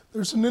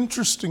There's an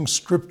interesting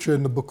scripture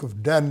in the book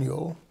of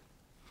Daniel,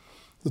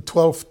 the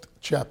 12th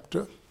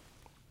chapter.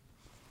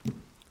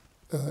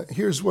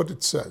 Here's what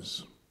it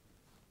says.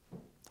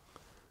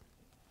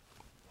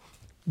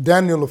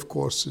 Daniel, of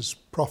course, is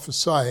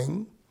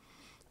prophesying,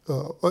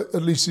 or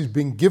at least he's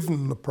being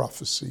given a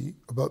prophecy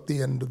about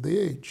the end of the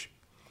age.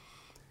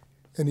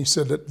 And he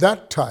said, at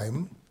that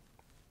time,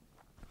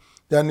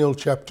 Daniel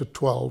chapter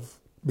 12,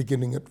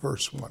 beginning at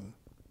verse 1.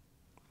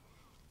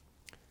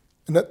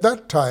 And at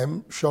that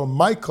time shall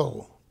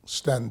Michael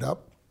stand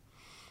up,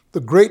 the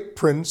great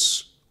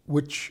prince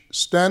which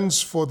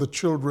stands for the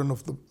children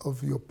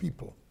of your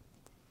people.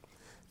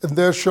 And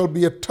there shall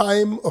be a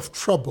time of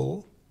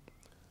trouble,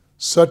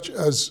 such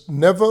as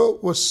never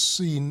was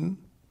seen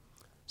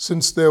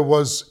since there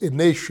was a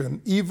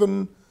nation,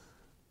 even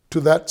to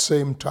that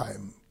same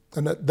time.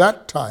 And at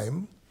that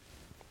time,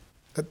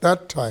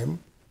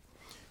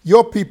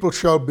 your people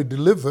shall be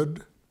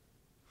delivered,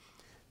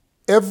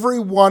 every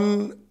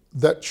one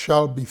that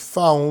shall be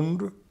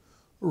found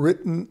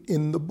written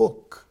in the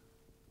book.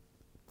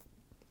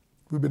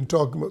 We've been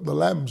talking about the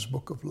Lamb's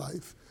book of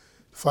life,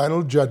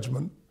 final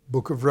judgment,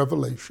 book of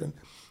Revelation.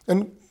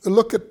 And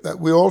look at that.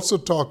 We're also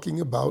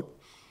talking about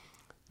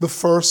the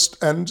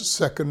first and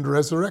second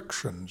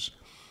resurrections.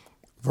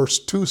 Verse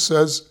 2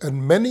 says,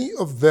 and many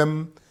of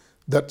them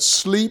that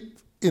sleep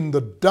in the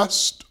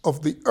dust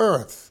of the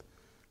earth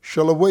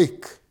shall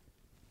awake,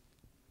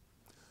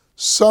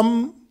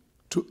 some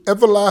to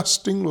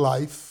everlasting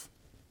life,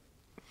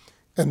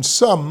 and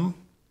some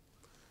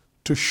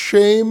to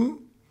shame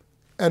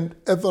and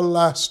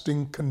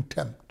everlasting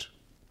contempt.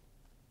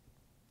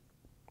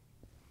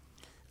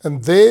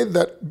 And they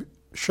that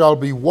shall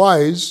be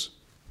wise,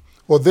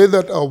 or they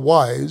that are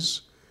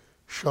wise,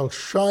 shall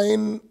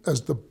shine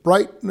as the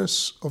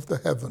brightness of the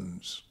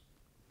heavens.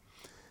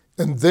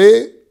 And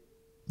they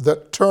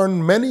that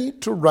turn many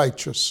to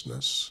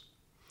righteousness,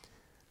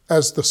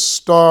 as the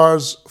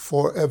stars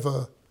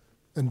forever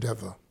and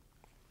ever.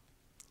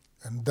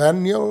 And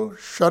Daniel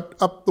shut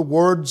up the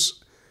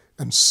words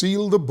and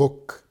sealed the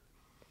book,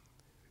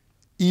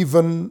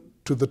 even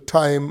to the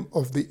time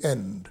of the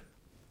end.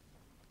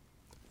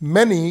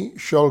 Many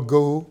shall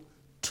go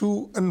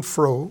to and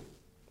fro,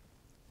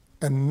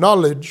 and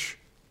knowledge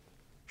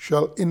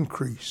shall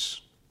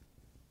increase.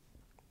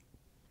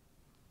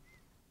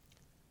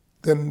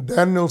 Then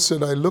Daniel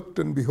said, I looked,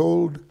 and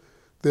behold,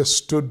 there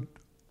stood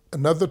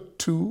another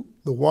two,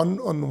 the one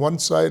on one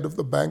side of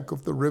the bank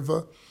of the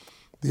river,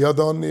 the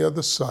other on the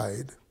other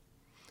side.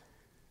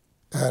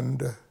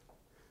 And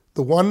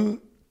the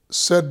one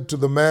said to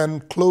the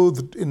man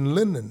clothed in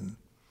linen,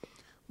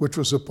 which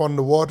was upon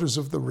the waters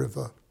of the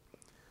river,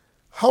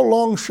 how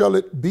long shall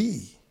it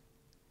be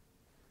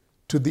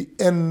to the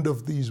end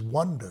of these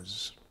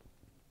wonders?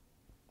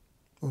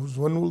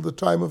 When will the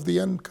time of the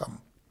end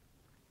come?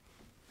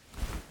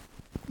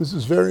 This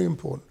is very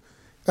important.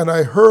 And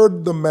I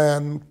heard the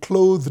man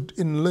clothed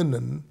in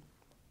linen,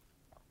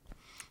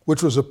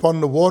 which was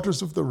upon the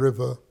waters of the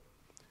river,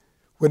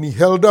 when he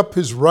held up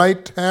his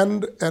right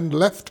hand and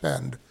left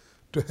hand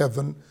to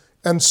heaven,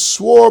 and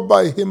swore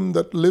by him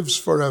that lives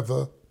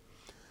forever,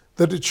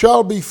 that it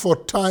shall be for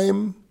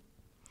times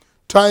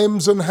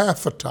and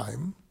half a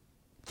time,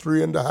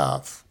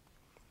 3.5.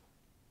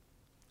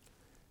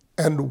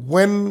 And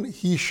when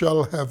he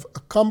shall have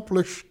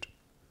accomplished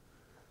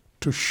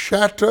to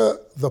shatter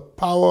the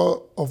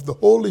power of the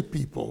holy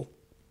people,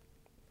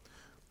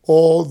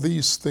 all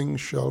these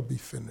things shall be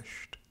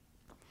finished.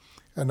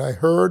 And I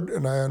heard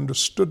and I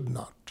understood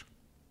not.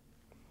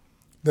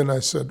 Then I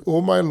said,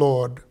 O my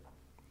Lord,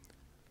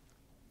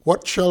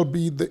 what shall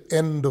be the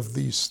end of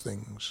these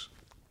things?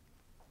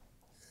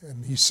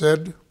 And he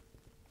said,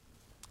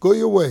 go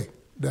your way,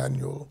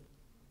 Daniel,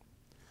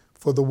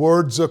 for the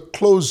words are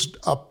closed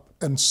up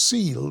and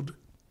sealed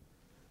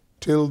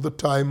till the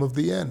time of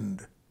the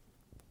end.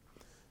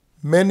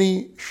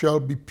 Many shall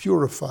be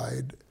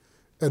purified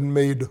and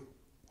made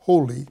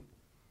holy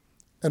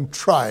and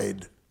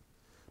tried,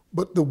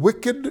 but the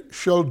wicked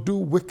shall do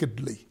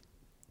wickedly,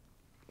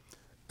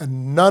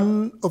 and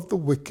none of the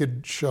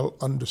wicked shall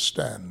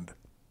understand,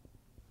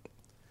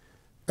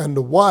 and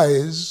the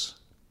wise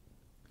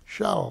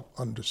shall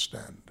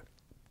understand.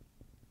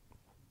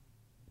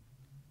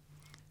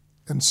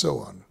 And so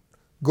on.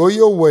 Go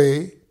your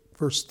way,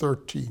 verse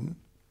 13,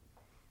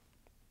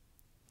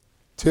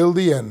 till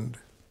the end.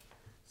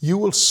 You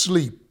will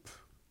sleep,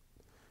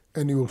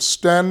 and you will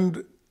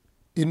stand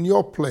in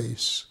your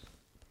place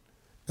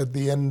at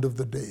the end of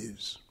the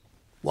days.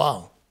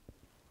 Wow.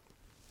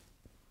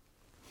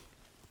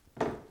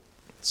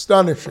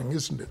 Astonishing,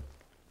 isn't it?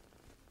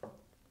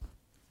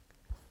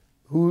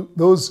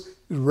 Those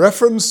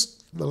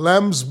reference the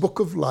Lamb's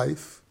book of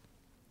life,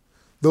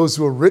 those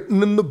who are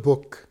written in the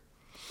book.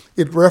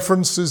 It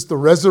references the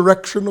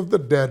resurrection of the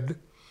dead,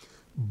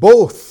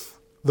 both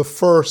the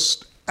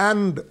first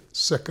and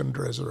second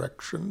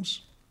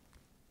resurrections.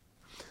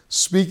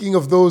 Speaking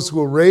of those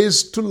who are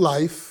raised to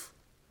life,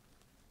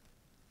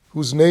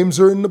 whose names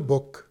are in the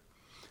book,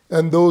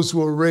 and those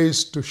who are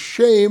raised to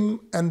shame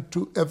and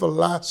to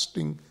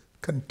everlasting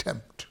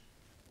contempt.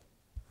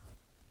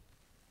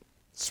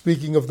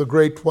 speaking of the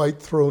great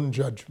white throne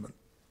judgment.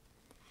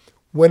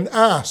 When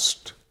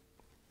asked,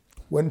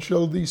 when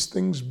shall these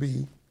things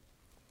be?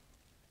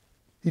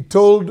 He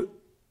told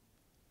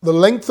the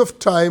length of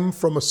time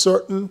from a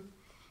certain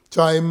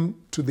time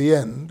to the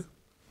end,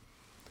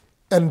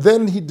 and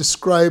then he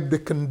described a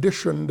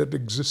condition that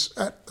exists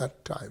at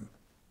that time.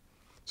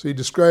 So he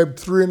described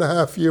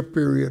 3.5-year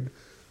period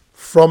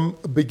from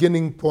a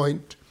beginning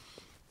point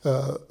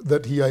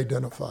that he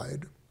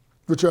identified,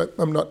 which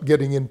I'm not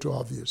getting into,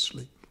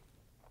 obviously.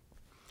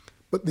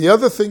 But the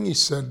other thing he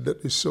said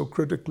that is so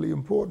critically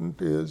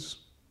important is,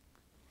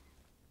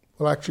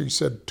 well, actually he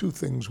said two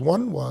things.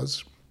 One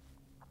was,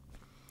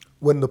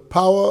 when the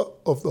power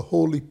of the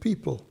holy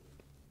people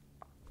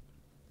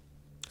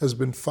has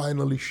been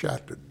finally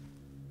shattered.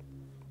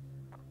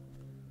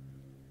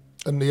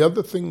 And the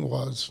other thing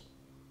was,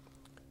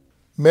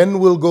 men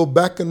will go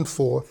back and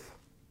forth,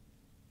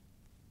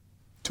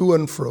 to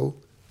and fro,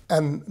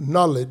 and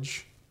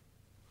knowledge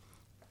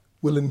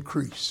will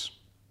increase.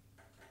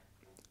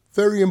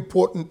 Very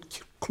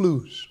important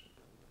clues.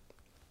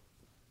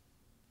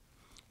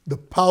 The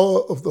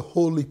power of the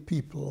holy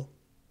people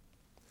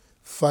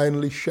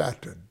finally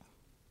shattered.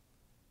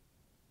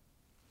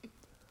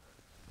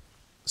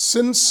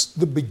 Since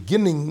the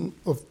beginning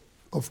of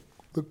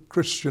the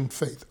Christian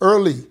faith,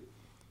 early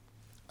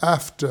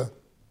after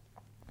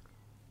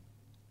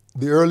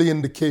the early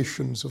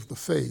indications of the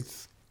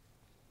faith,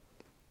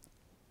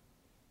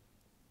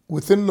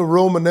 within the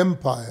Roman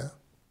Empire,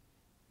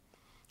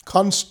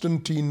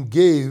 Constantine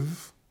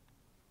gave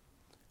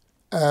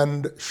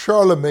and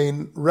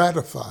Charlemagne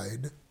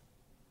ratified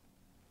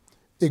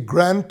a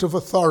grant of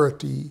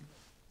authority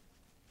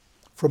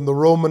from the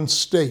Roman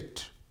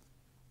state,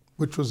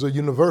 which was a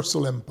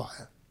universal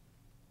empire,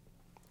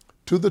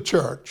 to the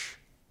church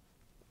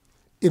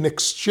in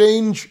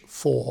exchange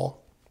for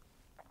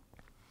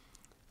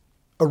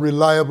a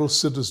reliable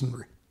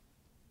citizenry.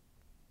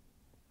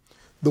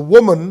 The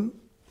woman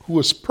who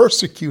was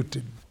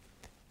persecuted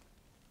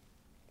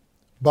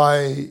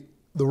by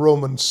the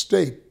Roman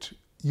state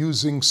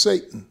using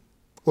Satan,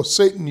 or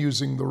Satan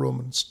using the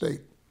Roman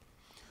state,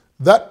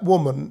 that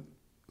woman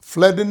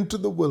fled into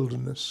the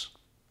wilderness,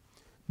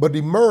 but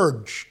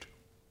emerged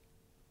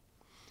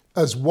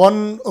as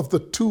one of the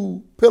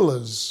two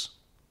pillars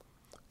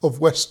of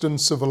Western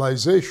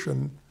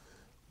civilization,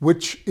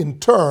 which in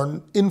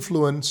turn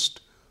influenced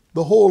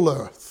the whole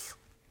earth,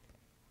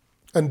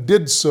 and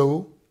did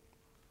so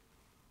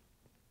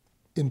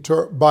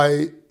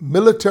by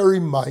military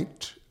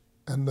might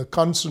and the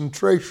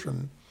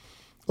concentration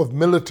of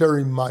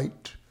military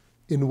might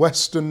in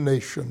Western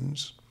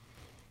nations,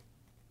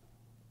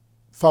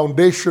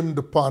 foundationed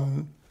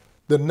upon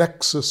the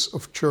nexus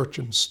of church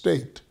and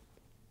state,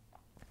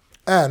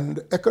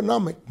 and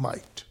economic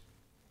might,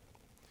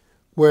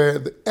 where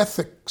the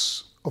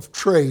ethics of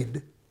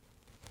trade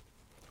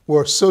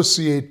were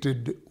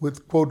associated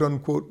with, quote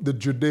unquote, the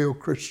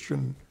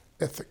Judeo-Christian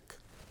ethic.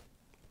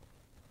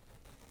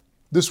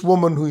 This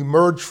woman who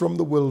emerged from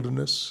the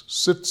wilderness,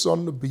 sits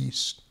on the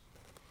beast,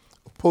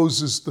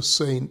 opposes the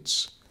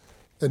saints,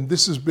 and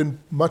this has been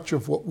much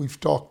of what we've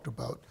talked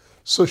about.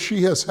 So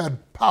she has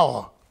had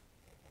power,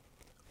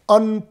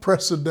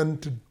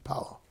 unprecedented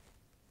power,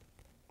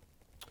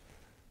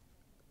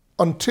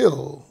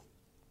 until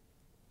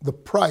the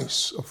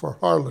price of her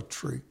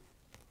harlotry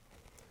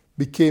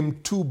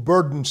became too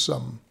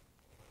burdensome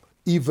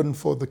even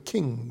for the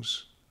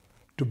kings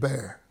to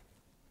bear,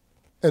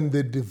 and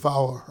they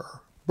devour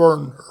her,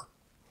 burn her.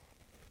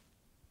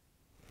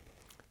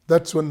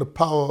 That's when the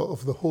power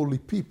of the holy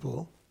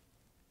people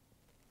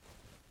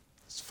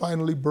is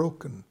finally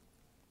broken.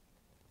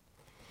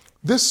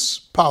 This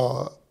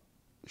power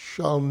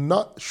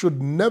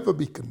should never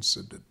be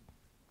considered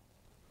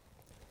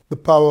the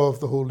power of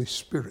the Holy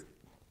Spirit.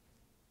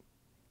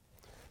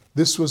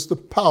 This was the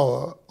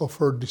power of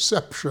her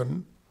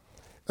deception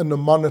and the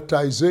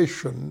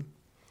monetization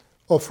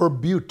of her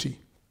beauty.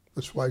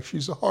 That's why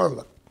she's a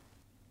harlot.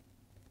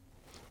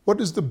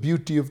 What is the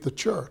beauty of the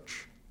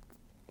church?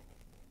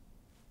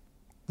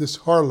 This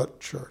harlot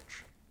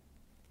church.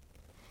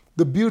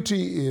 The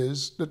beauty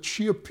is that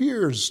she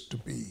appears to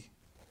be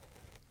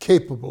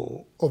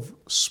capable of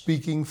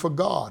speaking for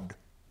God.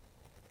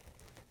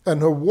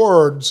 And her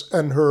words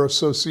and her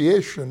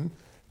association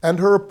and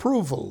her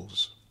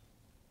approvals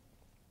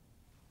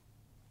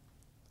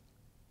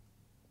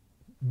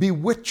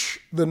bewitch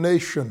the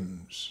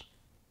nations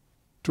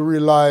to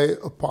rely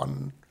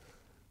upon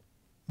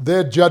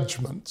their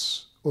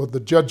judgments or the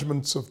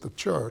judgments of the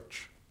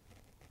church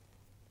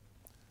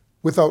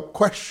without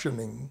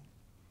questioning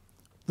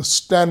the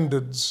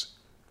standards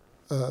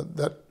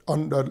that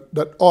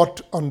ought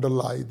to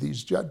underlie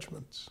these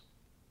judgments.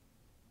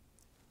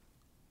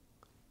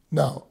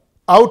 Now,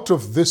 out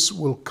of this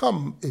will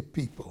come a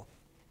people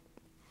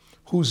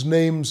whose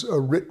names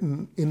are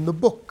written in the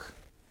book.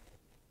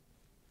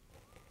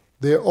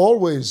 They're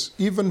always,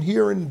 even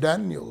here in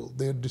Daniel,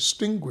 they're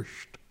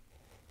distinguished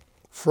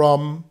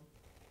from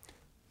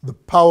the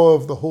power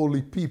of the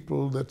holy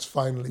people that's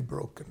finally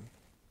broken.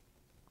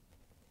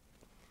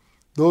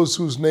 those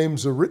whose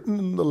names are written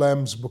in the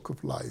Lamb's Book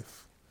of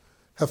Life,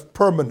 have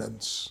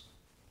permanence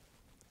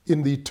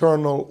in the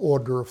eternal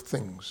order of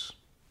things.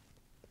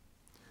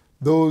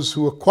 Those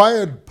who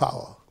acquired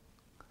power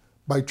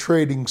by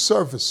trading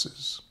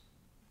services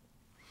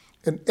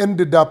and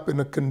ended up in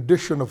a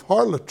condition of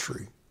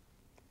harlotry,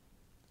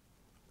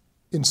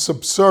 in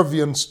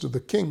subservience to the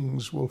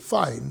kings, will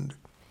find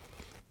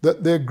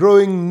that their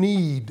growing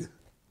need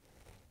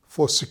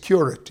for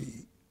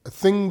security, a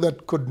thing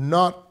that could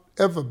not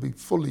ever be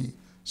fully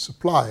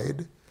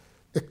supplied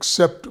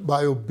except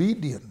by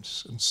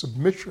obedience and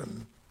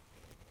submission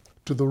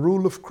to the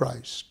rule of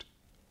Christ,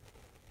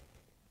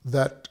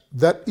 that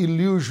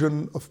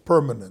illusion of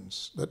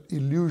permanence, that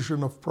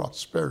illusion of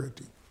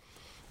prosperity,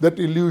 that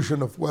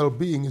illusion of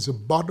well-being is a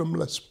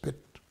bottomless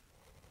pit.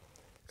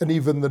 And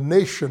even the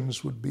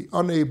nations would be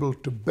unable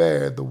to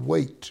bear the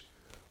weight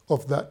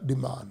of that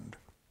demand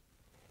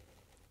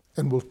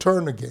and will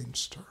turn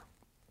against her.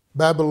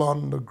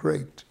 Babylon the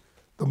Great,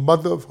 the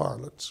mother of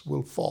harlots,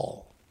 will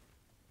fall.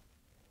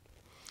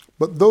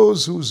 But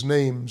those whose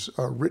names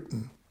are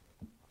written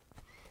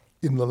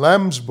in the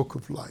Lamb's Book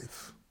of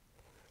Life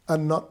are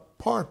not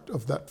part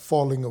of that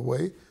falling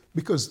away,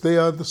 because they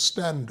are the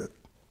standard.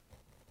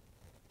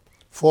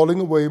 Falling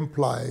away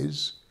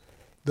implies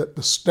that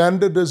the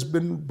standard has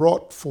been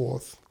brought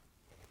forth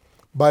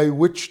by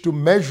which to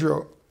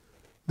measure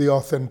the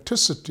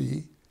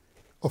authenticity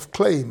of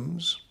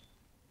claims,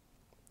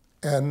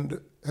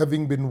 and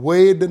having been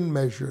weighed and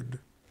measured,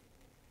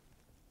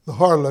 the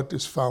harlot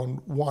is found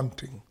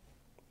wanting.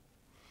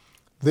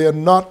 They are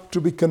not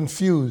to be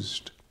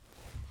confused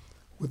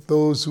with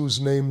those whose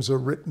names are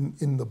written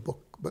in the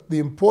book. But the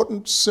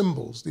important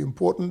symbols, the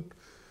important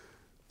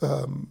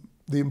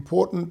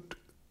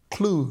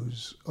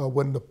clues are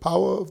when the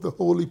power of the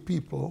holy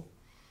people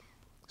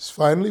is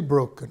finally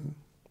broken,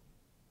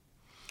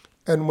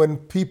 and when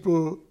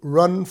people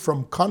run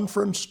from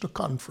conference to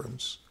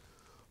conference,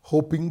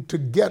 hoping to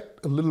get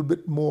a little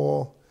bit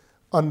more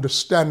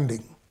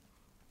understanding.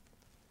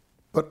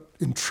 But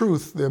in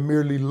truth, they're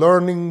merely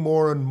learning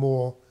more and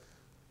more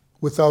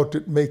without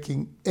it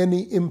making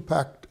any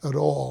impact at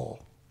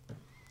all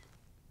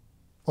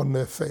on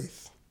their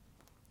faith.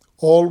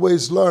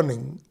 Always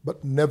learning,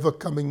 but never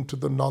coming to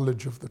the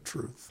knowledge of the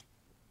truth.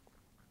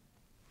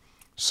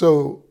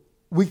 So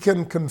we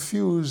can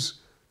confuse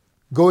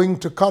going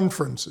to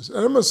conferences.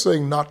 And I'm not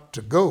saying not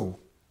to go,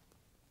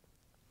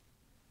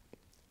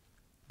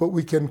 but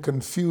we can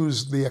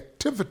confuse the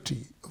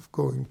activity of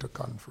going to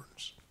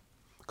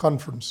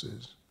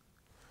conferences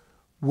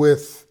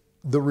with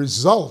the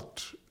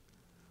result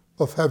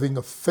of having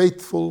a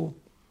faithful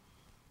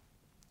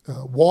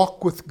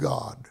walk with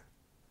God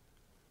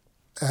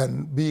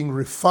and being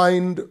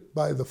refined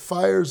by the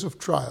fires of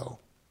trial,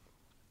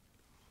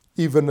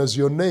 even as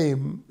your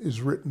name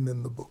is written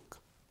in the book.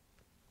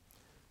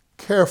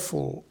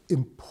 Careful,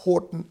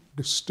 important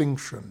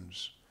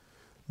distinctions.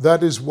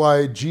 That is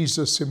why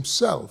Jesus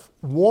himself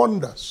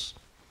warned us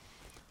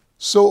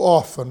so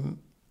often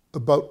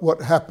about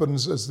what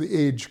happens as the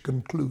age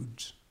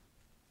concludes.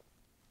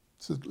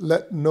 So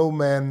let no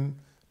man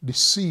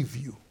deceive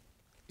you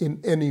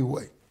in any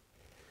way.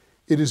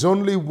 It is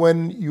only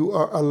when you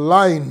are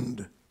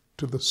aligned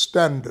to the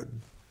standard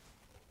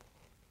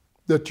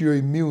that you're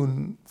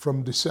immune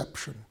from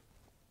deception.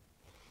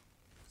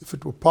 If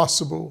it were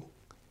possible,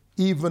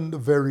 even the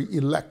very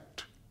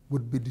elect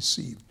would be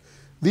deceived.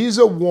 These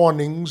are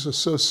warnings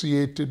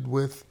associated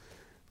with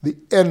the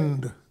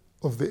end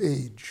of the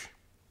age,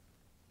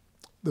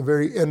 the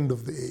very end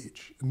of the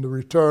age, and the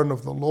return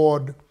of the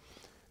Lord,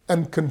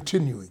 and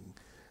continuing.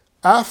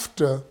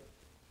 After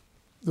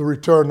the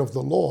return of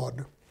the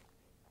Lord,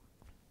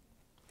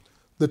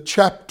 the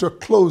chapter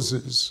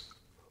closes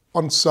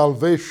on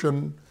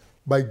salvation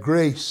by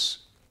grace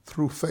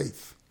through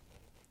faith.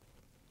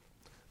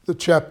 The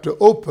chapter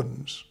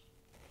opens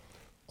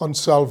on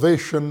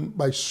salvation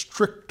by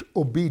strict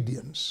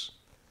obedience,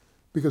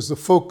 because the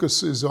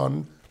focus is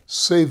on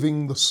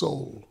saving the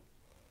soul.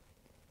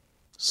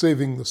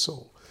 Saving the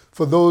soul.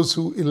 For those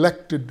who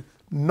elected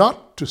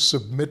not to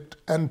submit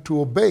and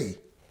to obey,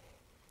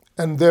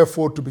 and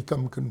therefore to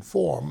become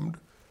conformed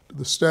to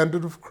the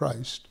standard of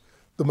Christ,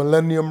 the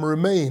millennium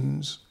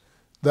remains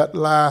that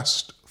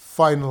last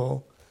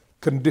final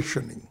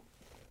conditioning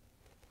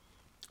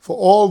for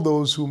all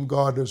those whom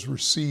God has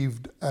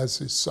received as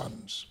his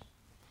sons,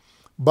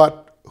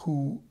 but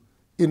who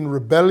in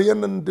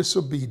rebellion and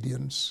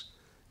disobedience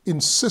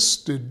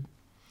insisted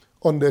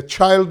on their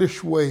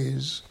childish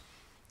ways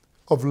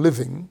of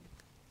living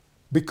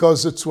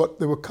because it's what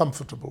they were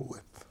comfortable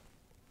with.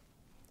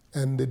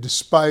 And they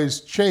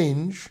despised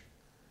change,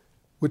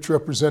 which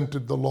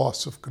represented the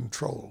loss of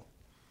control.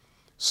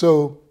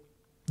 So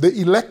they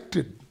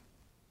elected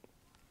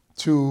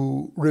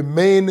to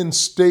remain in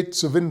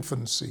states of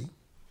infancy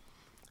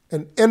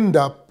and end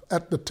up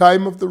at the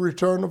time of the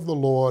return of the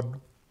Lord,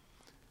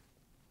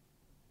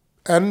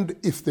 and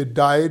if they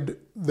died,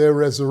 their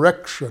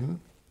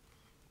resurrection,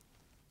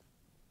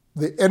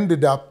 they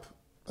ended up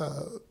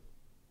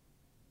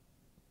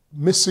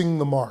missing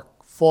the mark,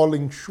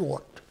 falling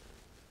short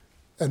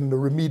and the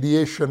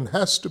remediation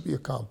has to be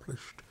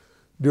accomplished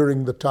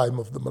during the time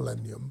of the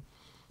millennium,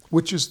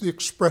 which is the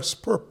express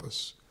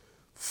purpose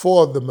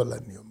for the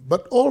millennium.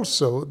 But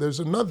also there's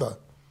another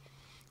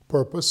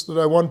purpose that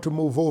I want to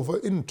move over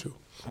into,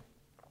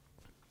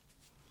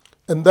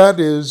 and that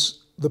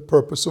is the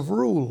purpose of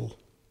rule,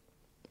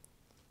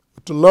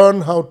 to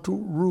learn how to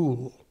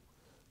rule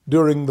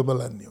during the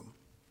millennium.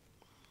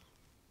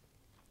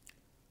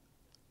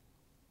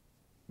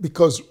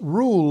 Because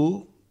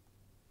rule,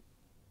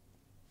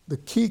 the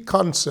key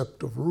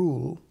concept of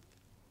rule,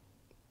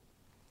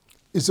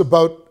 is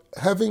about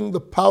having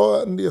the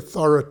power and the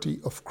authority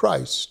of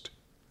Christ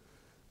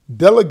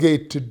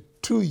delegated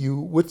to you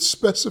with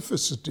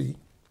specificity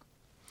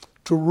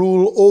to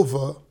rule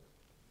over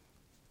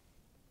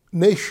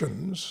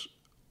nations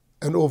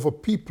and over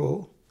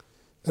people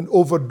and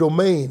over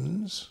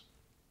domains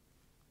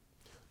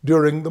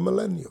during the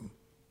millennium.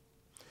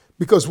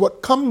 Because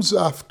what comes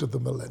after the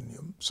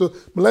millennium, so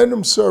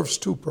millennium serves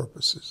two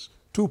purposes,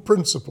 two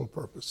principal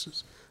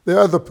purposes. There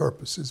are other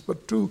purposes,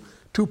 but two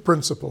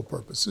principal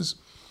purposes.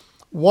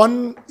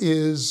 One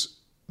is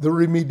the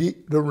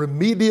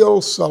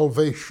remedial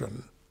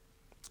salvation,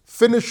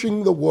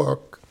 finishing the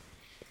work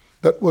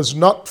that was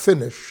not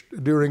finished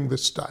during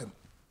this time,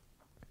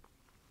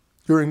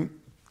 during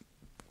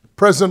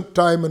present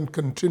time and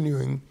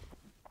continuing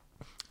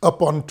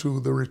up unto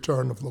the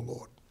return of the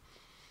Lord.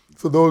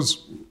 For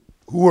those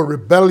who were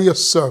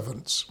rebellious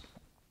servants,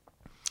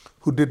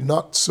 who did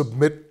not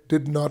submit,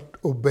 did not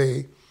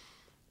obey,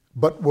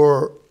 but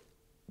were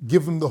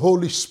given the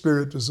Holy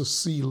Spirit as a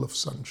seal of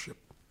sonship,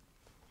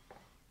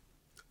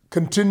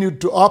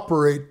 continued to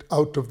operate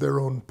out of their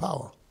own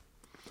power.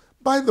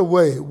 By the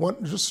way,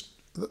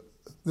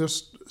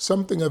 there's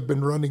something I've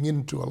been running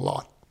into a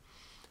lot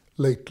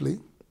lately.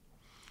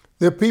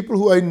 There are people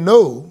who I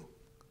know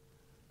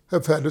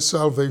have had a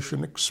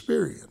salvation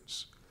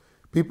experience.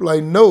 People I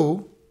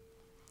know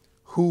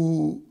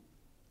who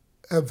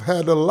have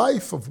had a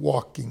life of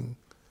walking,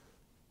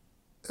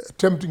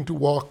 attempting to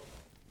walk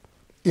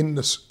in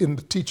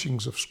the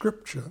teachings of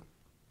Scripture.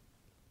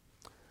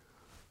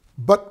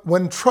 But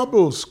when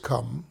troubles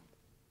come,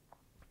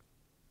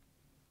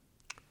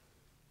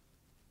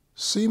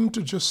 seem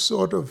to just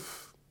sort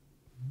of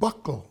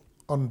buckle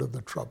under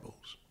the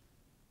troubles.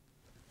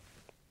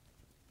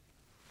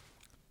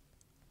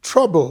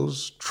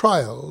 Troubles,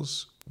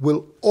 trials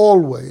will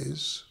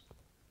always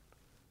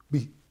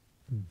be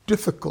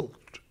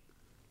difficult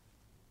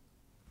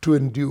to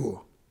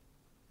endure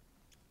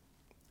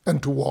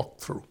and to walk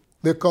through.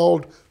 They're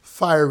called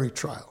fiery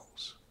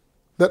trials.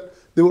 That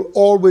they will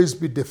always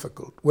be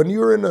difficult. When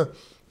you're in a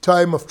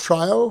time of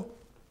trial,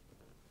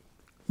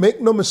 make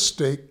no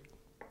mistake,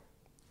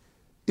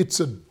 it's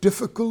a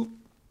difficult,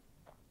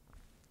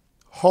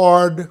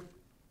 hard,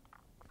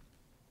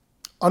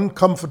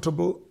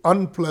 uncomfortable,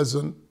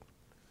 unpleasant,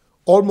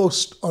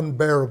 almost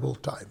unbearable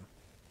time.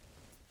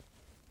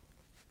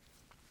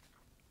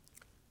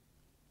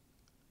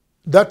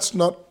 That's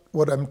not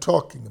what I'm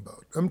talking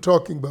about. I'm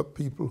talking about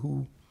people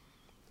who,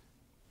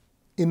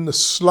 in the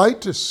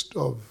slightest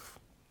of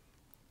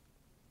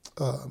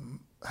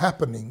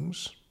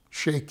happenings,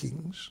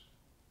 shakings,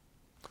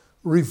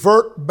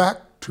 revert back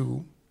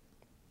to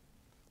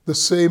the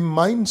same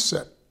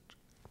mindset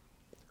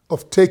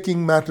of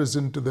taking matters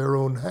into their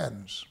own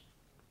hands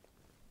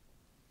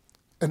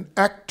and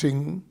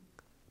acting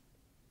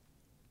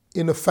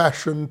in a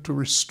fashion to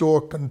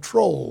restore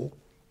control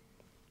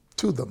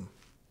to them,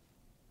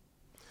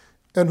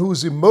 and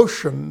whose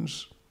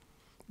emotions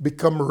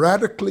become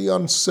radically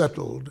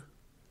unsettled,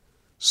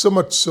 so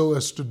much so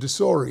as to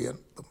disorient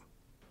them.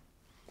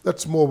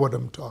 That's more what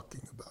I'm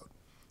talking about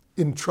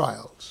in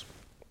trials.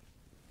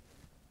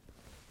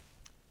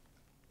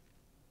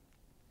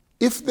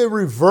 If they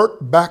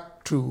revert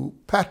back to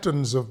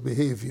patterns of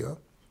behavior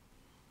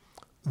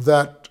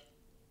that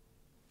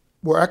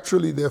were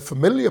actually their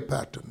familiar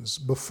patterns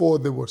before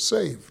they were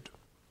saved,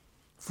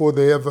 before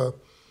they ever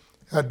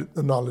had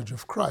the knowledge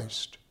of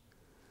Christ,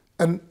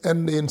 and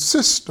they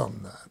insist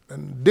on that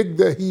and dig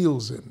their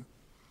heels in,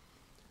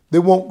 they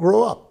won't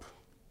grow up.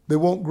 They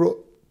won't grow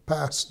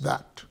past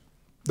that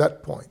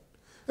point.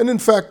 And in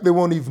fact, they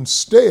won't even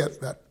stay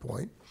at that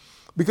point,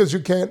 because you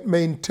can't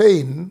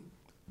maintain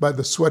by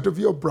the sweat of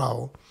your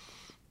brow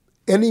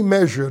any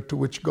measure to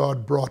which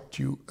God brought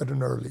you at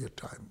an earlier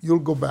time. You'll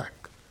go back.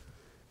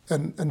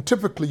 And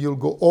typically you'll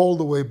go all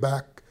the way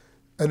back,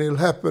 and it'll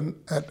happen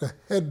at a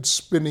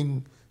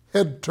head-spinning,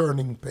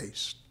 head-turning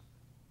pace.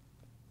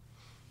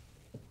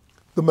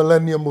 The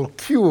millennium will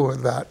cure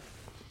that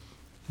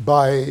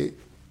by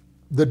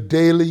the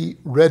daily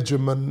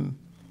regimen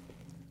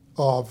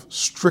of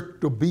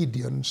strict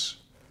obedience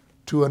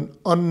to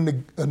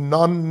a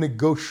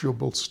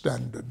non-negotiable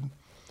standard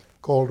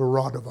called a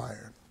rod of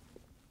iron.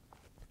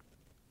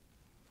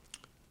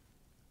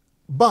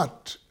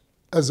 But,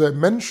 as I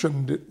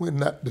mentioned in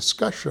that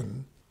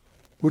discussion,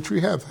 which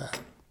we have had,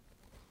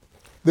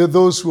 there are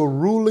those who are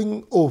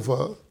ruling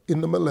over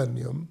in the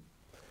millennium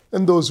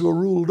and those who are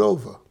ruled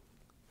over.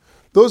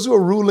 Those who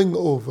are ruling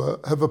over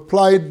have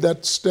applied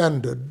that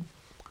standard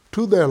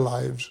to their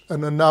lives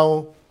and are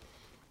now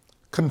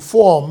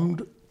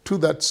conformed to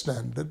that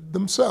standard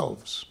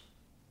themselves.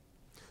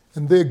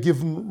 And they're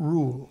given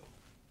rule.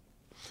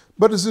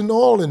 But as in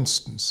all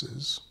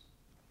instances,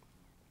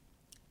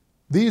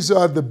 these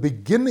are the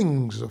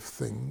beginnings of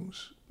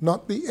things,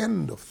 not the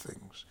end of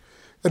things.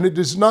 And it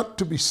is not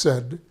to be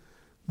said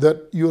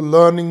that you're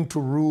learning to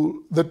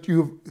rule, that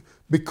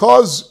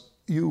because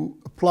you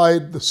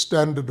applied the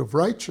standard of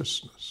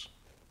righteousness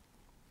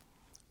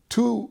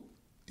to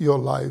your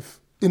life,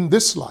 in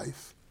this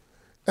life,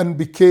 and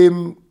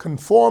became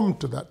conformed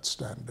to that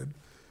standard,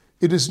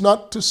 it is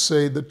not to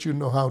say that you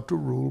know how to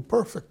rule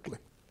perfectly.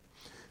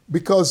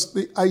 Because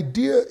the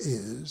idea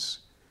is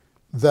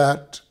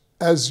that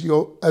as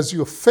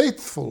you're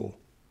faithful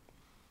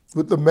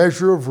with the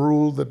measure of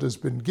rule that has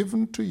been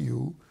given to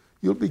you,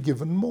 you'll be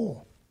given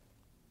more.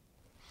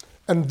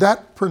 And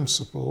that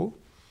principle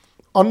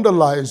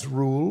underlies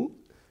rule,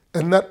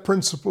 and that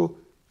principle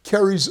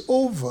carries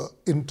over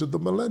into the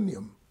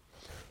millennium.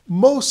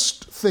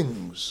 Most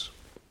things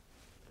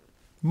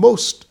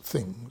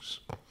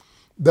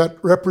that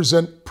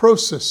represent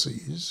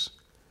processes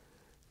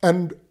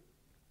and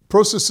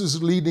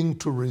processes leading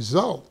to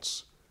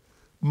results,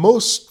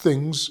 most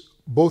things,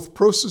 both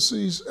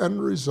processes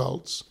and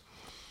results,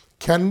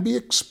 can be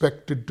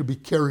expected to be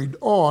carried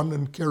on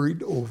and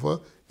carried over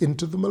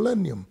into the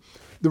millennium.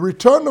 The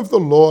return of the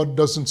Lord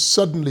doesn't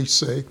suddenly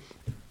say,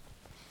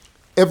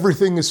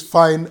 everything is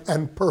fine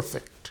and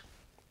perfect.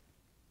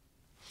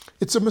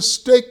 It's a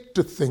mistake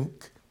to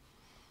think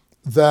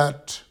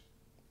that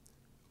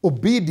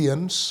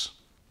obedience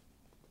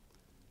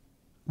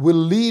will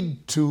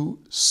lead to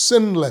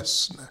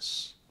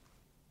sinlessness.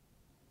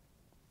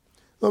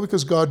 No,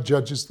 because God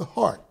judges the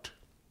heart.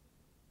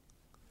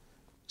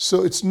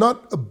 So it's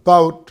not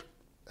about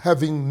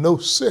having no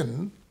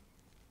sin.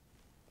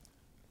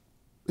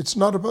 It's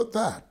not about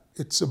that.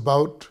 It's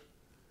about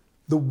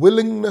the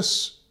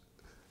willingness,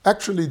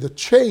 actually the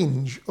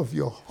change of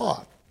your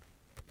heart,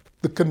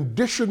 the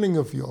conditioning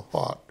of your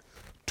heart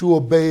to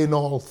obey in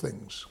all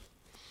things.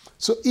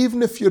 So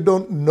even if you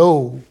don't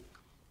know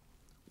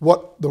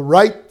what the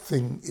right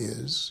thing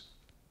is,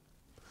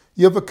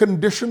 you have a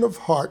condition of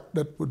heart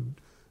that would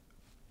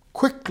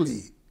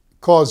quickly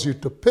cause you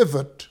to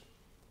pivot,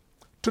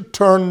 to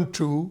turn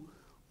to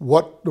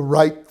what the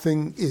right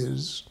thing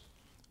is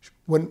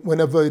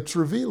whenever it's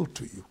revealed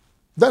to you.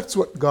 That's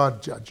what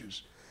God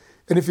judges.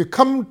 And if you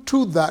come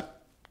to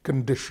that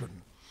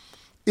condition,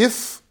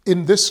 if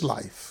in this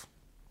life,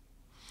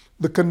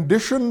 the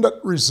condition that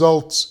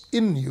results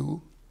in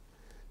you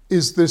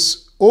is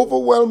this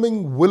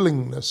overwhelming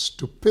willingness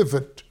to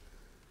pivot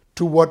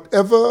to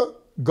whatever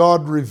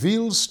God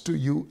reveals to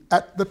you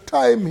at the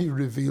time He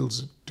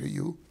reveals it to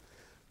you,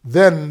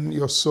 then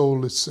your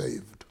soul is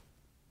saved.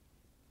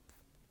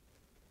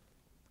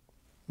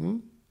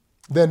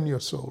 Then your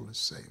soul is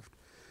saved.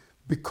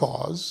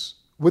 Because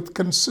with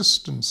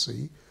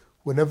consistency,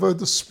 whenever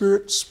the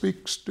Spirit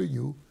speaks to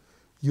you,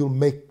 you'll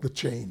make the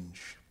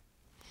change.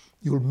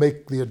 You'll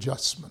make the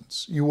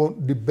adjustments. You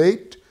won't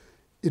debate.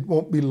 It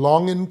won't be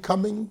long in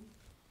coming.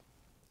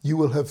 You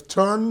will have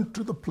turned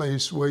to the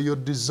place where your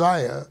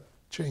desire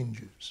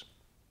changes.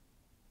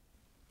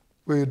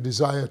 Where your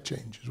desire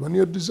changes. When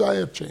your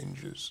desire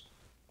changes,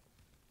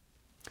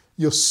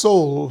 your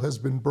soul has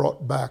been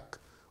brought back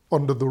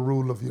under the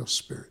rule of your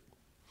spirit.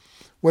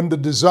 When the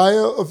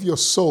desire of your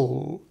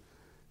soul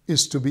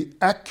is to be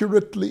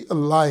accurately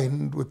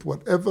aligned with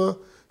whatever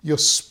your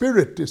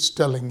spirit is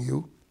telling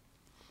you,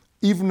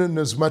 even in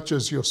as much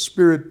as your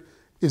spirit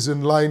is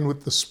in line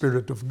with the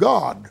Spirit of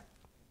God,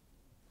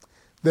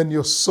 then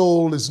your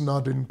soul is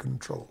not in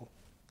control.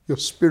 Your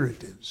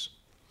spirit is.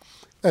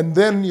 And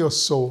then your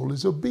soul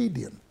is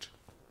obedient.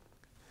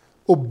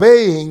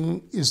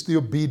 Obeying is the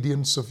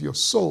obedience of your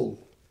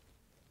soul.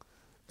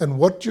 And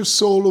what your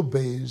soul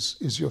obeys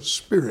is your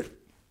spirit.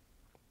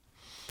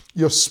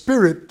 Your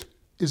spirit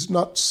is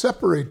not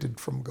separated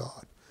from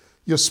God.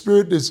 Your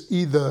spirit is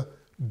either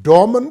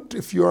dormant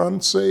if you're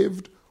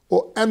unsaved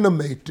or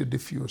animated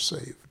if you're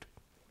saved.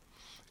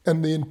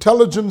 And the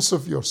intelligence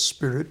of your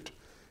spirit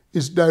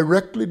is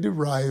directly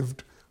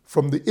derived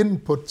from the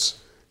inputs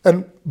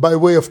and by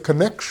way of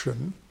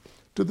connection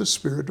to the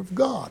Spirit of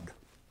God.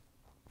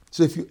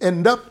 So if you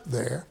end up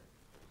there,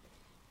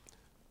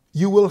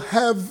 you will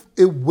have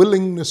a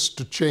willingness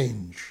to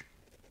change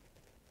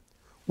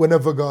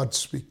whenever God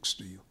speaks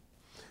to you.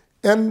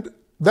 And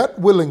that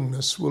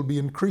willingness will be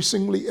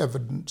increasingly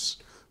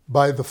evidenced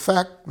by the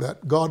fact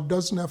that God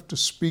doesn't have to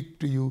speak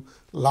to you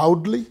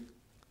loudly.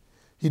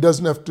 He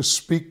doesn't have to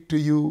speak to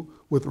you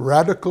with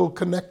radical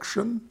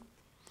connection.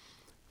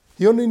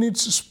 He only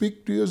needs to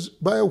speak to you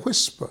by a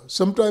whisper.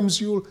 Sometimes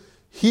you'll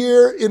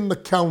hear in the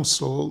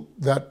counsel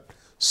that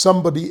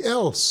somebody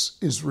else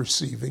is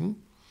receiving,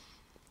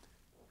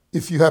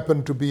 if you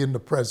happen to be in the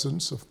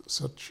presence of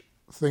such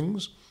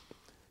things.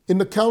 In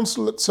the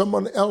counsel that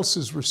someone else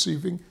is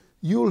receiving,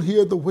 you'll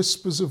hear the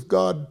whispers of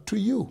God to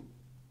you.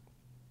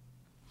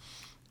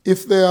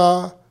 If there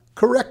are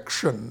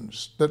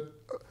corrections that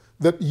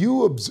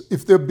you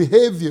if there are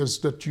behaviors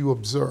that you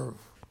observe,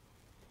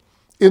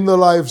 in the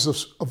lives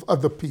of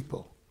other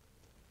people.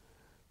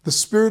 The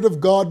Spirit of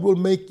God will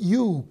make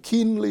you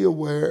keenly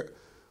aware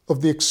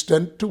of the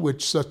extent to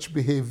which such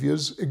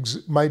behaviors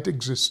might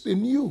exist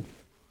in you.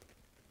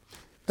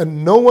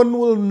 And no one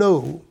will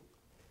know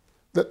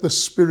that the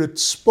Spirit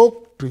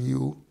spoke to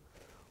you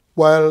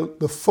while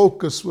the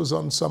focus was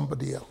on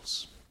somebody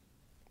else,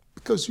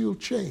 because you'll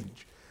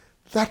change.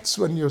 That's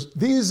when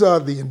these are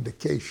the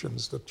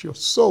indications that your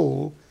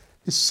soul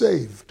is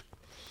saved.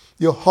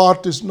 Your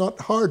heart is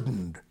not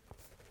hardened.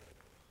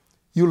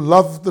 You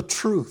love the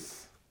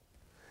truth.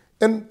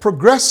 And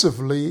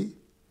progressively,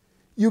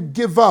 you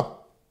give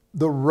up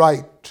the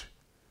right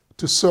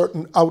to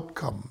certain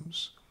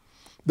outcomes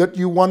that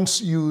you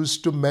once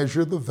used to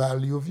measure the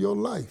value of your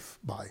life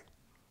by.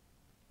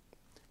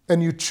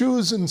 And you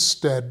choose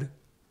instead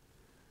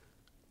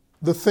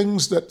the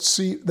things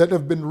that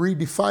have been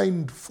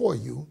redefined for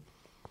you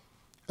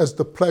as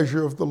the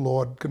pleasure of the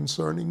Lord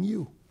concerning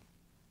you.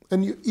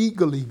 And you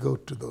eagerly go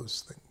to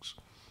those things.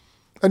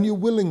 And you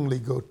willingly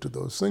go to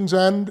those things.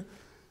 And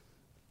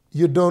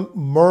you don't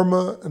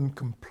murmur and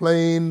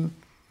complain,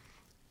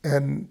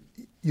 and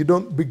you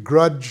don't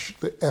begrudge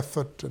the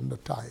effort and the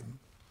time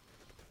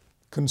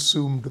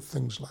consumed with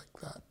things like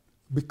that.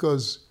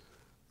 Because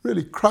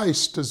really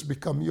Christ has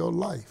become your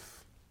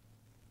life.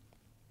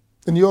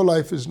 And your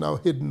life is now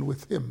hidden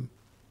with Him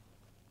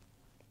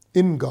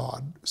in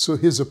God. So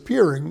His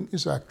appearing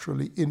is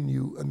actually in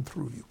you and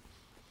through you.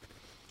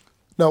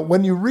 Now,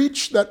 when you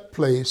reach that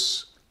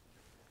place,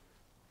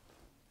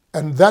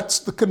 and that's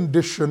the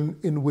condition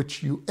in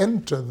which you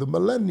enter the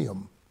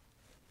millennium.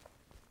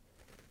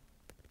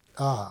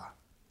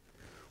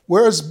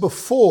 Whereas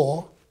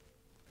before,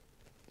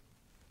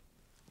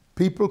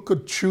 people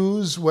could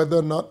choose whether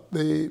or not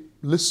they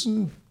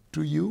listened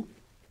to you.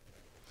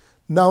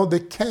 Now they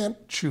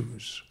can't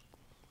choose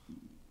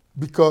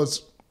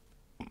because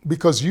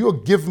you are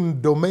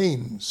given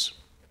domains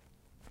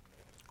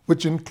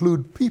which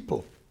include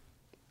people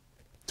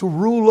to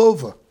rule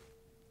over.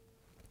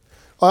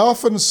 I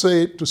often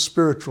say to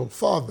spiritual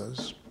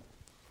fathers,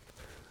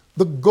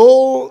 the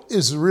goal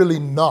is really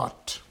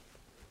not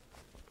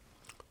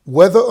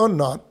whether or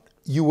not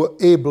you were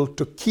able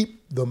to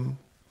keep them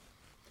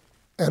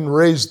and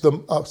raise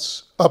them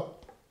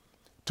up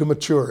to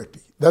maturity.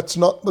 That's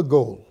not the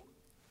goal.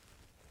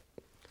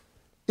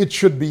 It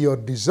should be your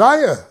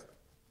desire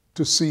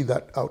to see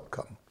that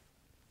outcome.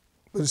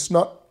 But it's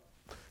not,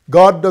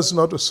 God does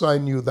not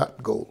assign you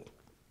that goal.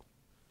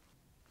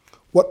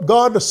 What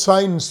God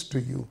assigns to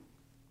you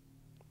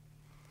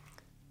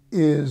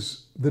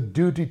is the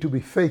duty to be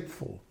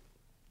faithful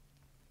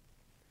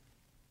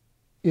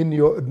in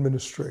your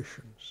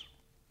administrations.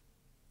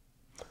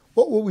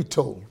 What were we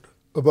told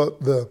about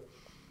the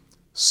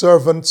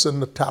servants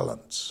and the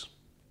talents?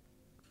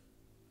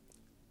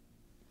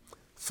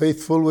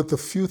 Faithful with a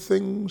few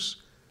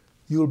things,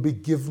 you'll be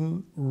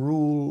given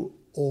rule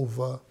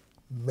over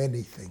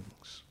many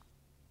things.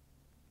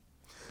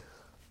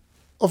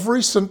 Of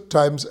recent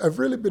times, I've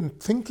really been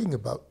thinking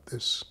about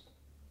this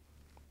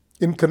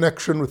in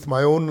connection with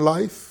my own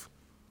life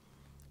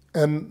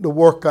and the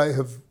work I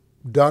have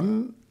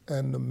done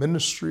and the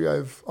ministry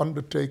I've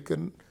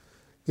undertaken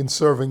in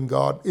serving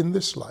God in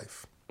this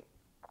life.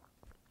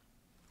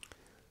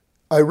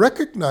 I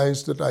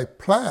recognize that I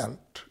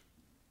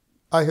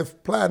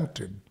have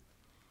planted,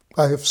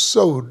 I have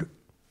sowed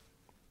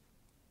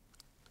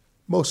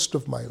most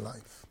of my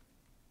life.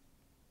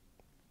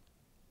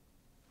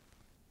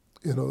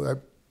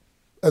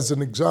 As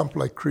an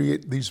example, I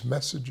create these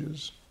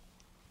messages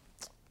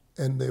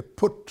and they're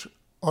put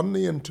on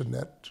the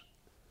internet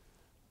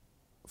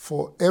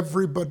for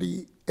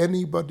everybody,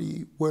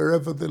 anybody,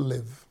 wherever they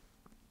live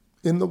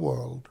in the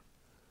world,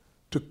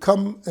 to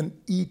come and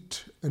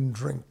eat and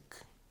drink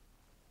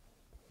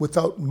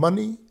without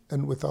money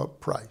and without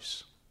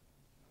price.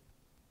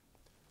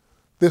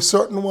 There are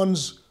certain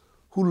ones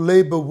who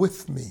labor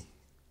with me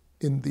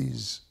in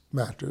these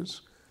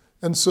matters,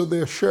 and so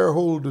they're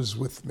shareholders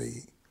with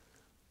me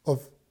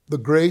of the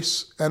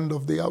grace and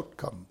of the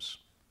outcomes.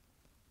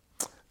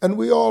 And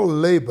we all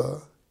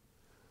labor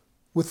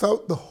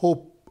without the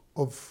hope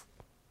of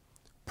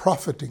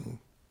profiting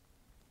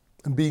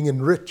and being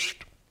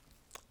enriched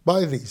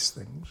by these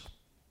things.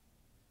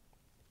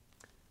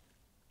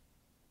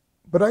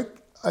 But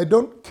I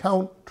do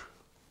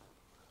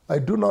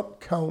not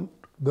count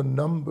the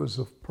numbers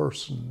of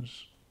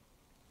persons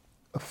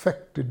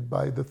affected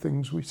by the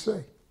things we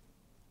say.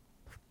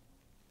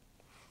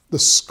 The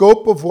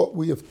scope of what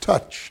we have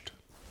touched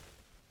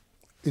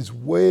is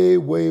way,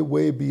 way,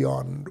 way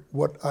beyond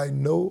what I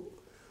know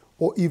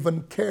or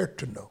even care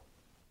to know.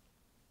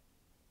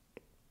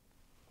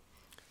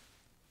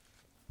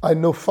 I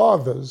know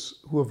fathers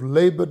who have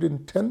labored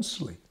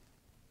intensely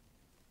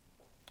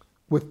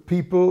with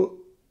people,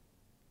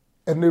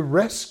 and they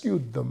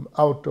rescued them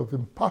out of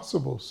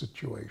impossible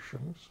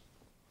situations.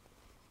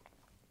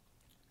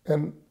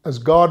 And as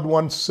God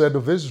once said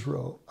of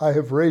Israel, I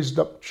have raised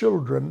up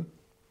children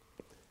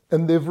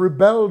and they've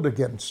rebelled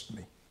against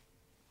me.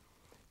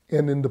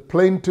 And in the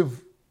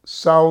plaintive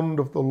sound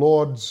of the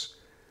Lord's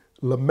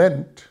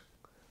lament,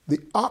 the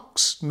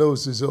ox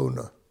knows his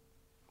owner.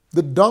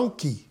 The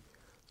donkey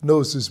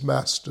knows his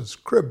master's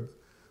crib.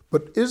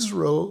 But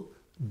Israel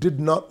did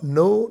not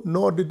know,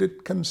 nor did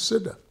it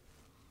consider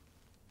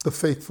the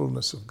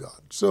faithfulness of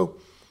God. So,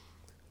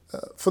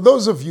 for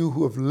those of you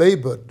who have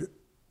labored,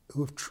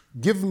 who have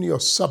given your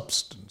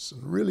substance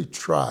and really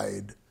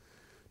tried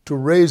to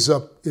raise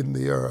up in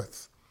the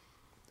earth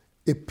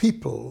a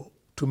people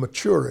to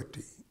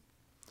maturity,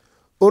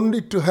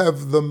 only to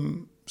have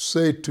them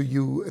say to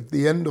you at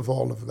the end of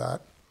all of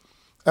that,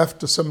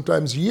 after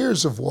sometimes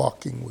years of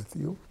walking with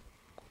you,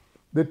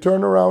 they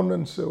turn around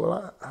and say,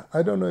 well,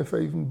 I don't know if I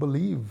even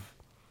believe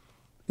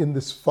in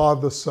this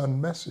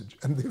father-son message.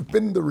 And they've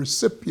been the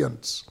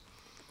recipients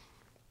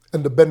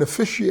and the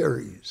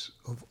beneficiaries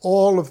of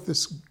all of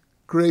this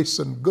grace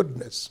and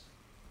goodness.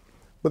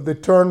 But they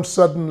turn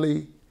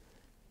suddenly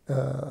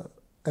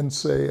and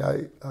say,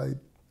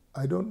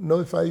 I don't know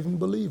if I even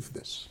believe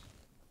this.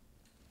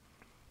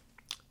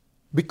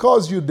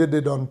 Because you did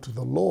it unto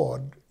the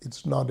Lord,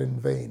 it's not in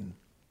vain.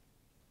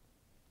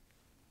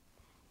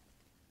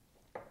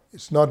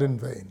 It's not in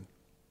vain.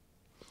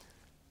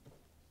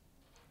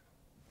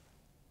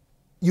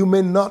 You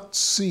may not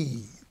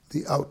see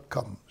the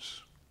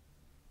outcomes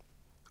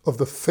of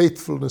the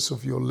faithfulness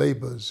of your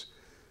labors,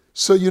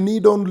 so you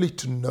need only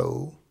to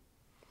know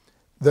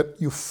that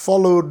you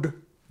followed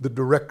the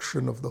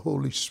direction of the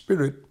Holy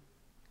Spirit,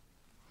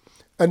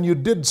 and you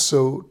did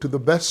so to the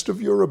best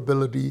of your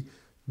ability,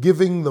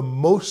 giving the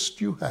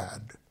most you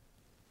had,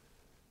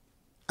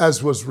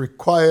 as was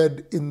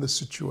required in the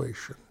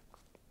situation.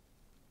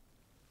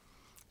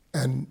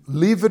 And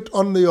leave it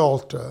on the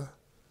altar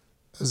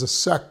as a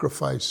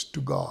sacrifice to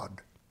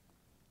God.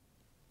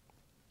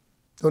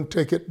 Don't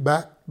take it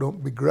back.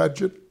 Don't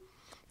begrudge it.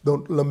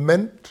 Don't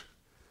lament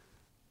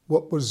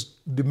what was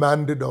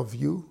demanded of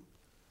you.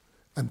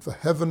 And for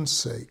heaven's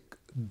sake,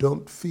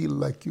 don't feel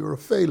like you're a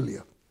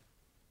failure.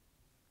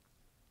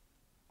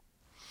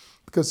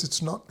 Because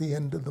it's not the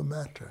end of the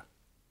matter.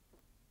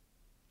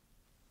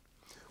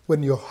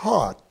 When your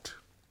heart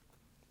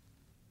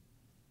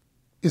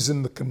is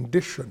in the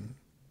condition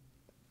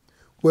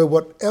where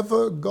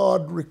whatever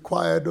God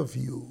required of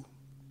you,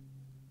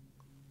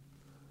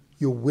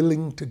 you're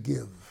willing to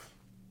give,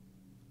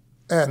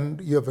 and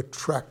you have a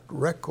track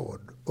record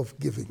of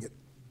giving it,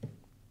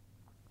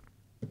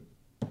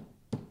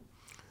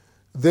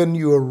 then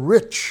you are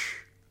rich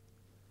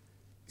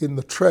in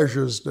the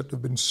treasures that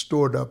have been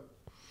stored up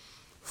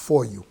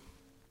for you.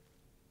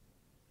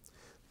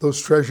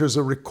 Those treasures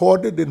are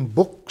recorded in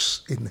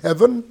books in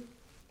heaven,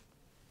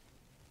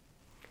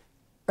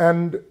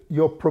 and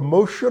your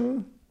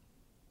promotion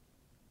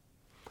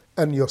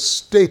and your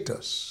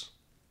status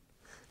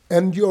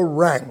and your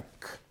rank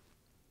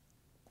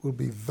will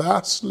be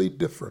vastly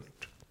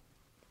different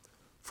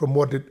from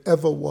what it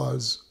ever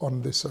was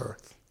on this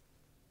earth.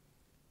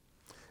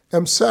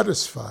 I'm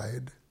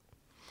satisfied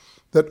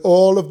that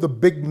all of the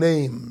big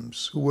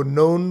names who were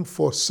known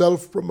for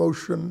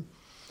self-promotion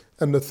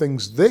and the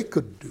things they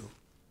could do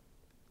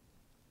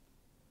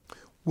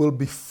will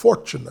be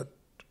fortunate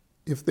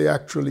if they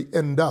actually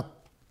end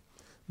up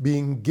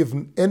being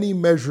given any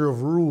measure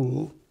of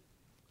rule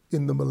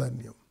in the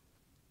millennium.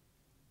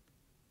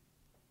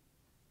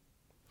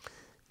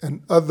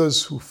 And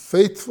others who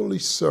faithfully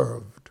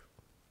served,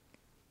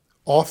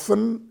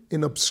 often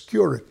in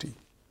obscurity,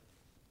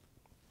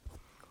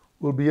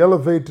 will be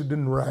elevated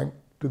in rank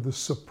to the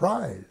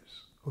surprise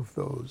of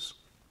those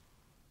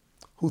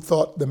who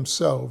thought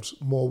themselves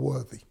more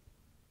worthy.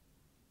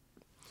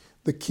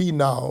 The key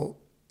now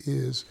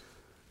is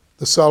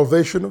the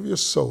salvation of your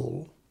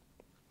soul,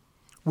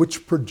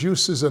 which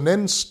produces an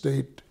end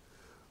state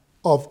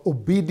of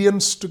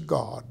obedience to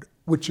God,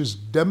 which is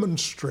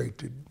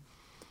demonstrated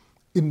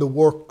in the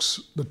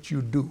works that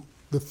you do,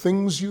 the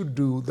things you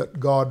do that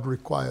God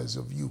requires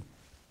of you.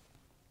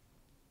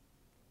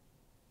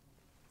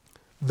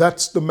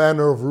 That's the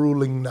manner of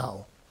ruling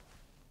now.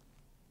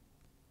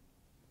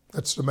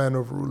 That's the manner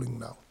of ruling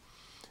now.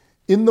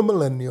 In the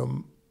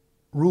millennium,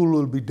 rule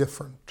will be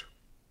different.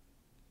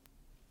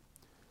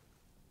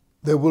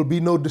 There will be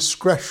no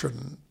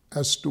discretion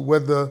as to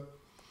whether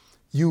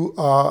you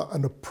are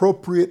an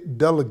appropriate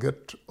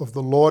delegate of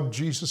the Lord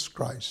Jesus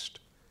Christ.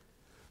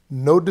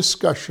 No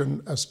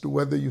discussion as to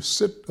whether you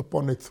sit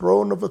upon a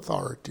throne of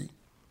authority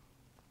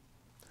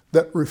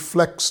that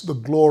reflects the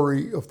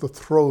glory of the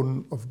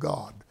throne of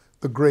God,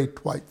 the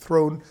great white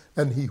throne,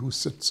 and he who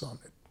sits on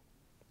it.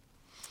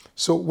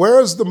 So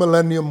whereas the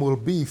millennium will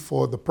be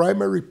for the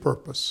primary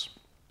purpose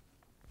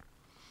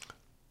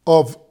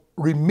of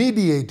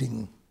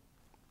remediating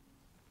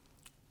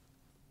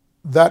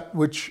that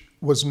which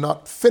was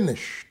not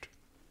finished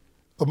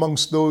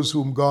amongst those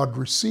whom God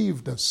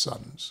received as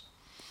sons,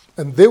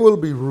 and they will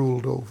be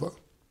ruled over.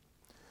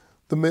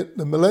 The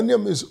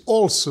millennium is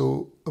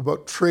also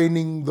about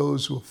training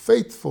those who are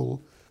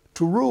faithful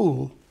to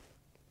rule,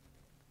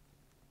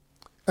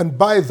 and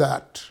by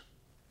that,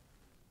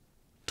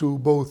 to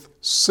both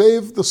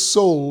save the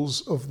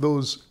souls of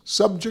those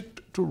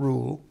subject to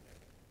rule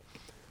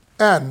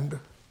and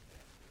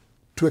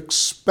to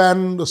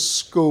expand the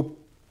scope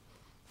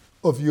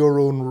of your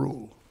own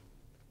rule.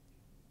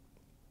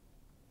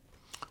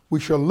 We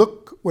shall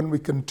look, when we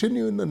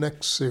continue in the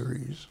next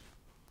series,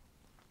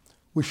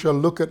 we shall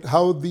look at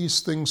how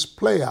these things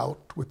play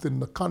out within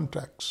the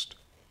context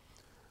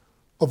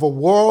of a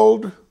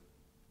world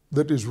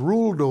that is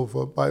ruled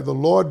over by the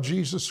Lord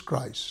Jesus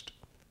Christ,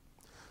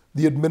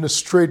 the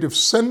administrative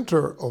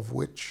center of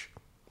which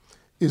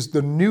is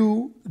the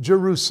New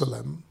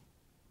Jerusalem,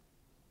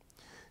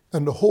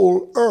 and the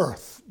whole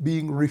earth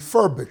being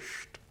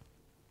refurbished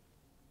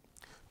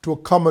to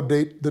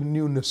accommodate the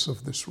newness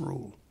of this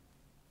rule.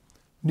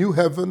 New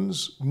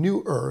heavens,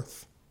 new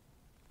earth,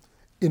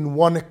 in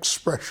one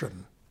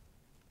expression.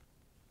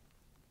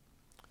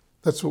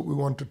 That's what we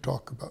want to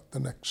talk about the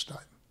next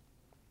time.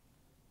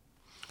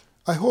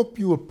 I hope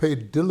you will pay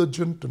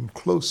diligent and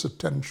close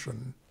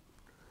attention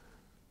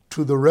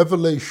to the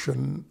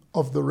revelation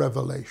of the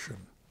revelation,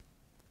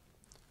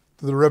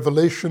 to the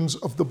revelations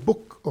of the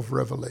book of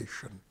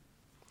Revelation,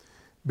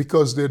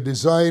 because they're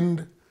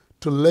designed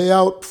to lay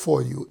out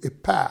for you a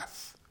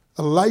path,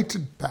 a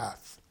lighted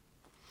path,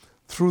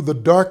 through the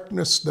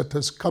darkness that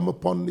has come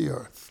upon the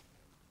earth,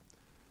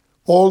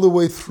 all the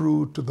way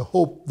through to the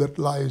hope that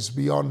lies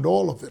beyond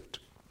all of it,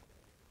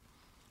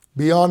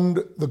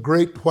 beyond the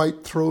great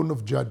white throne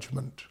of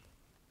judgment,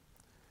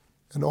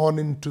 and on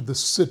into the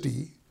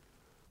city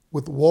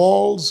with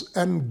walls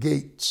and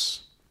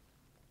gates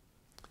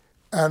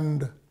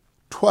and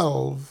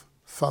 12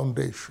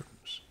 foundations,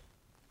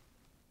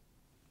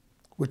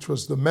 which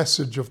was the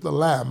message of the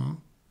Lamb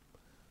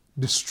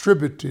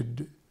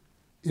distributed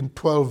in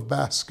 12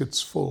 baskets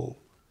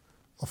full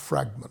of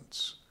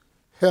fragments,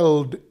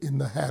 held in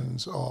the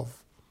hands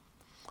of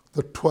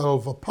the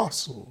 12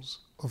 apostles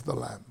of the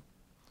Lamb.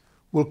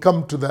 We'll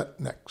come to that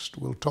next.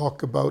 We'll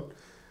talk about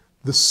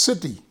the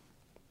city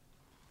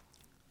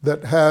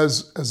that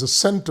has as a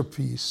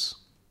centerpiece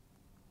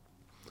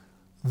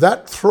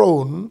that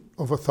throne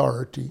of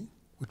authority,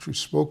 which we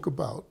spoke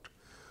about,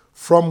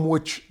 from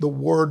which the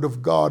Word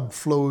of God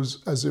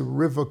flows as a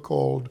river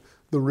called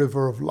the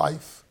River of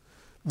Life,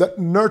 that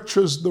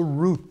nurtures the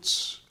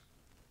roots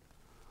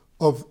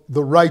of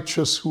the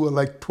righteous who are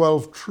like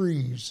 12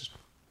 trees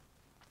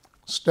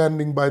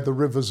standing by the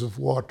rivers of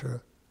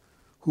water,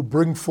 who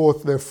bring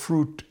forth their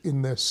fruit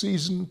in their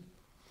season,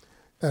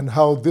 and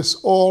how this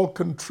all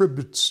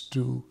contributes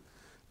to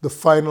the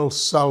final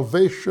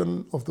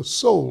salvation of the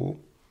soul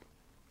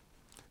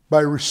by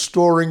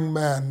restoring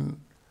man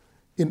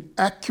in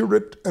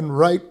accurate and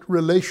right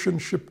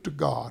relationship to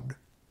God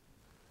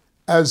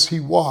as he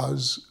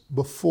was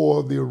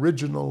before the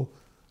original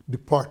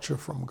departure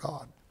from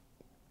God.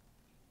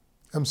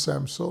 I'm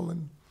Sam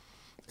Solon.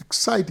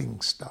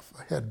 Exciting stuff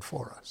ahead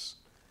for us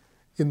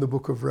in the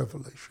book of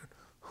Revelation.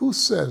 Who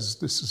says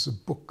this is a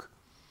book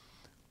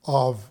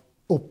of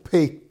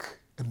opaque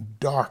and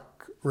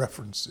dark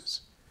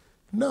references?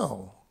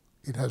 No,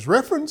 it has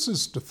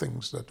references to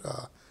things that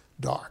are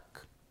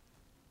dark,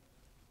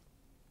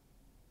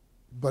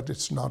 but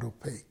it's not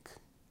opaque.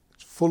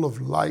 It's full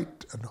of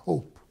light and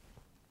hope.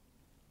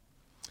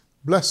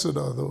 Blessed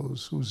are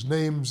those whose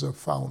names are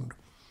found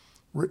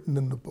written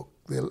in the book.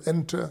 They'll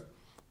enter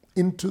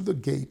into the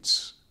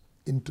gates,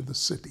 into the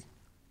city.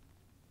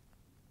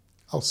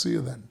 I'll see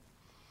you then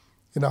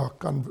in our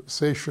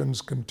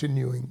conversations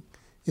continuing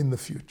in the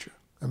future.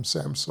 I'm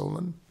Sam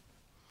Solon.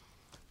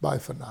 Bye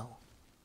for now.